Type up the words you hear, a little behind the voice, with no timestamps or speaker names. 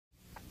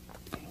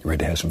You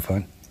ready to have some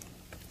fun?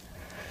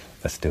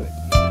 Let's do it.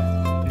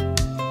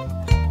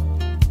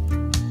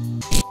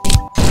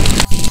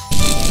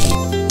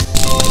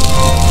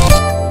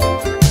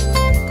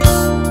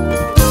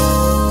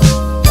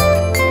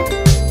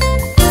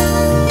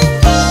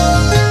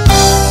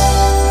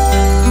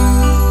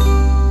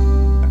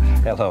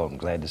 Hello, I'm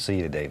glad to see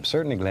you today. I'm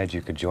certainly glad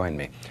you could join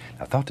me.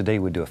 I thought today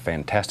we'd do a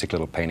fantastic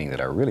little painting that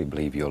I really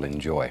believe you'll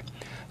enjoy.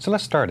 So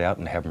let's start out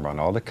and have them run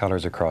all the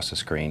colors across the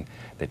screen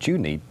that you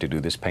need to do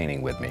this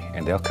painting with me.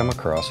 And they'll come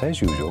across,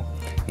 as usual,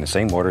 in the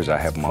same order as I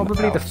have them on the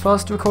Probably palettes. the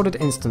first recorded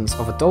instance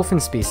of a dolphin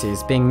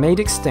species being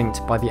made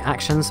extinct by the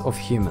actions of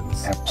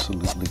humans.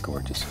 Absolutely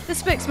gorgeous. The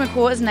Spix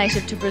macaw is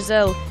native to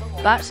Brazil,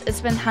 but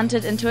it's been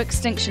hunted into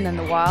extinction in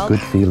the wild.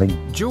 Good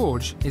feeling.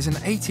 George is an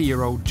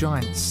 80-year-old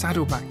giant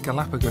saddleback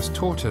Galapagos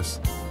tortoise,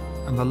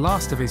 and the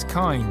last of his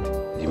kind.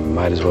 You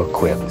might as well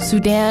quit.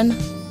 Sudan,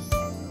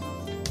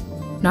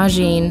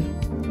 Najin,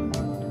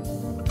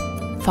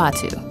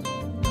 Fatu.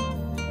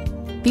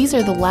 These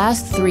are the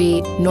last 3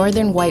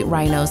 northern white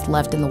rhinos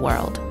left in the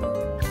world.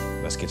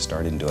 Let's get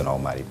started and do an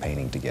almighty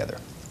painting together.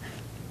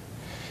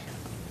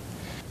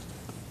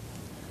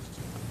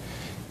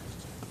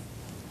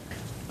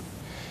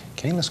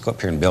 Okay, let's go up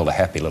here and build a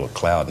happy little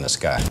cloud in the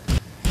sky.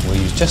 We'll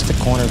use just the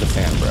corner of the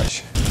fan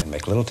brush and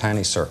make little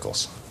tiny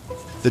circles.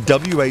 The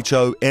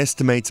WHO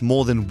estimates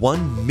more than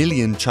 1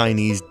 million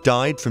Chinese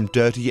died from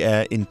dirty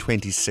air in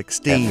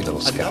 2016. Happy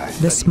little sky.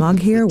 The smog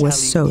here was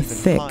so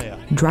thick,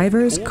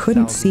 drivers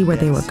couldn't see where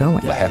they were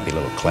going. A happy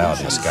little cloud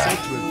in the sky.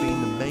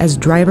 As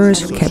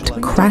drivers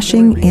kept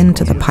crashing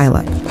into the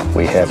pilot.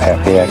 We have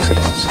happy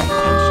accidents.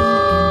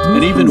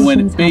 And even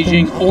when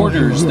Beijing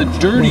orders the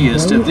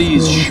dirtiest of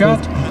these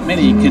shut,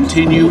 many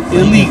continue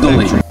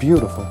illegally.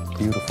 Beautiful,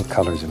 beautiful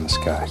colors in the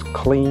sky.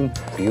 Clean,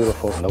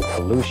 beautiful, no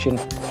pollution.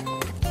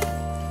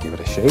 Give it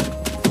a shake.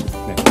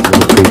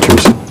 Little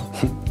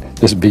creatures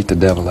just beat the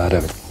devil out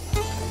of it.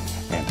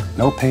 And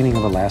no painting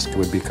of Alaska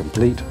would be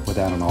complete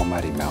without an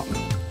almighty mountain.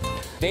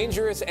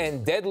 Dangerous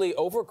and deadly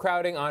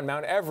overcrowding on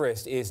Mount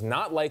Everest is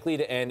not likely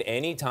to end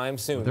anytime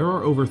soon. There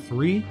are over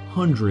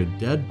 300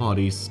 dead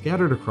bodies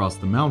scattered across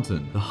the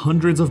mountain. The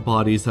hundreds of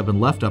bodies have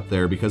been left up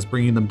there because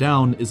bringing them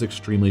down is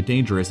extremely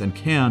dangerous and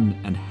can,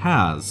 and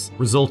has,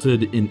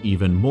 resulted in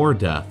even more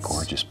deaths.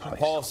 Gorgeous place.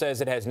 Paul says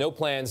it has no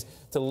plans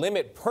to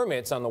limit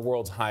permits on the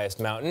world's highest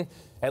mountain.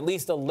 At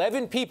least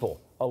 11 people,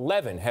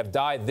 11, have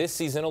died this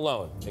season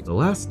alone. The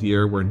last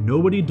year where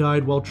nobody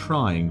died while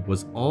trying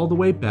was all the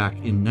way back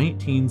in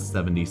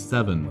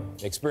 1977.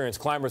 Experienced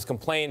climbers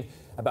complain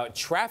about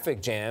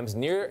traffic jams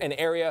near an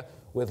area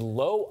with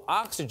low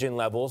oxygen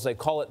levels. They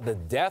call it the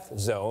death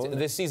zone.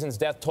 This season's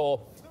death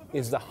toll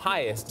is the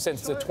highest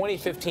since the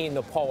 2015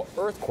 Nepal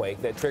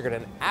earthquake that triggered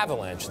an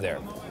avalanche there.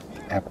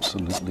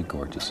 Absolutely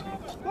gorgeous.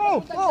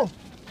 Oh, oh.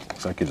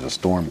 Looks like there's a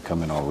storm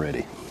coming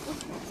already.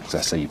 As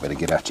I say, you better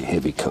get out your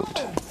heavy coat.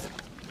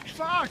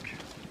 Fuck!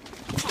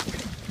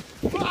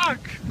 Fuck!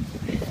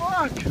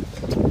 Fuck!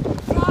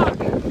 Fuck!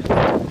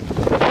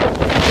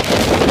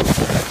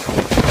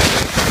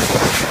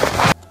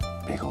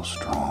 Big old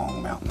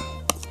strong mountain.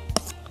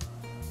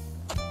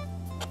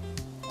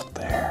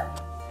 There.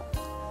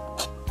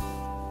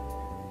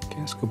 Okay,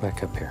 let's go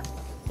back up here.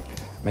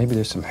 Maybe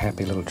there's some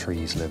happy little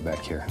trees live back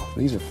here.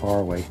 These are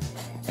far away,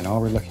 and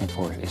all we're looking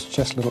for is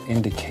just little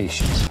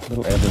indications,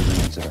 little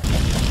evergreens that are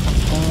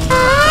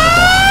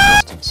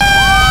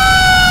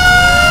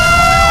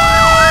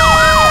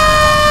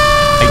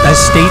a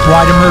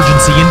statewide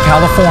emergency in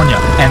California,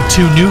 and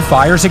 2 new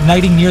fires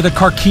igniting near the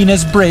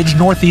Carquinez Bridge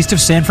northeast of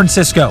San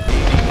Francisco.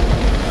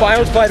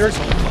 Firefighters,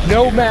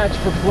 no match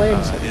for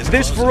flames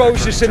this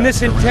ferocious and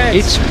this intense.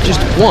 It's just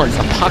one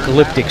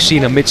apocalyptic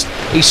scene amidst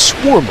a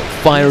swarm of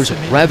fires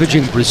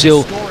ravaging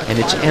Brazil and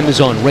its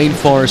Amazon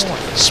rainforest,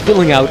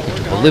 spilling out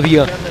into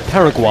Bolivia,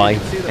 Paraguay,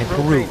 and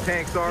Peru.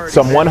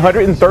 Some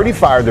 130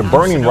 fires are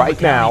burning right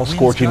now,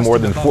 scorching more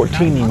than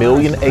 14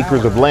 million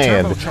acres of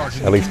land.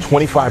 At least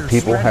 25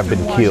 people have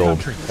been killed.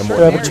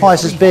 They're over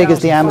twice as big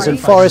as the Amazon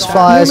forest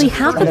fires. Nearly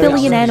 500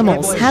 million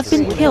animals have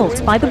been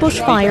killed by the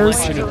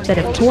bushfires that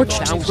have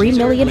torched 3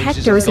 million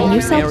hectares in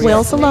New South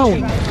Wales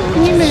alone.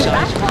 Can you move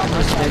back?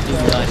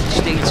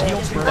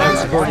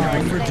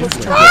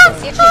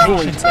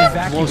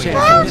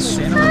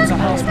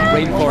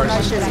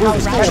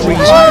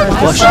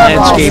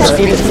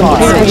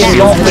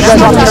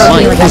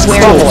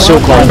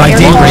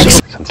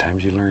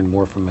 Sometimes you learn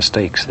more from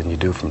mistakes than you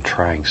do from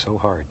trying so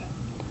hard.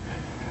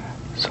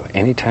 So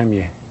anytime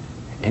you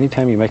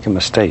make a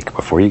mistake,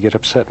 before you get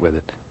upset with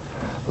it,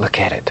 look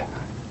at it.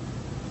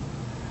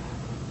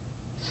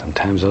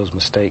 Sometimes those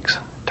mistakes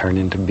turn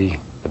into be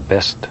the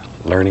best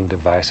learning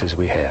devices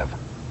we have.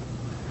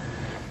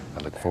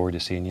 I look forward to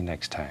seeing you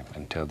next time.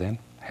 Until then,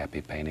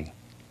 happy painting.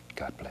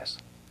 God bless.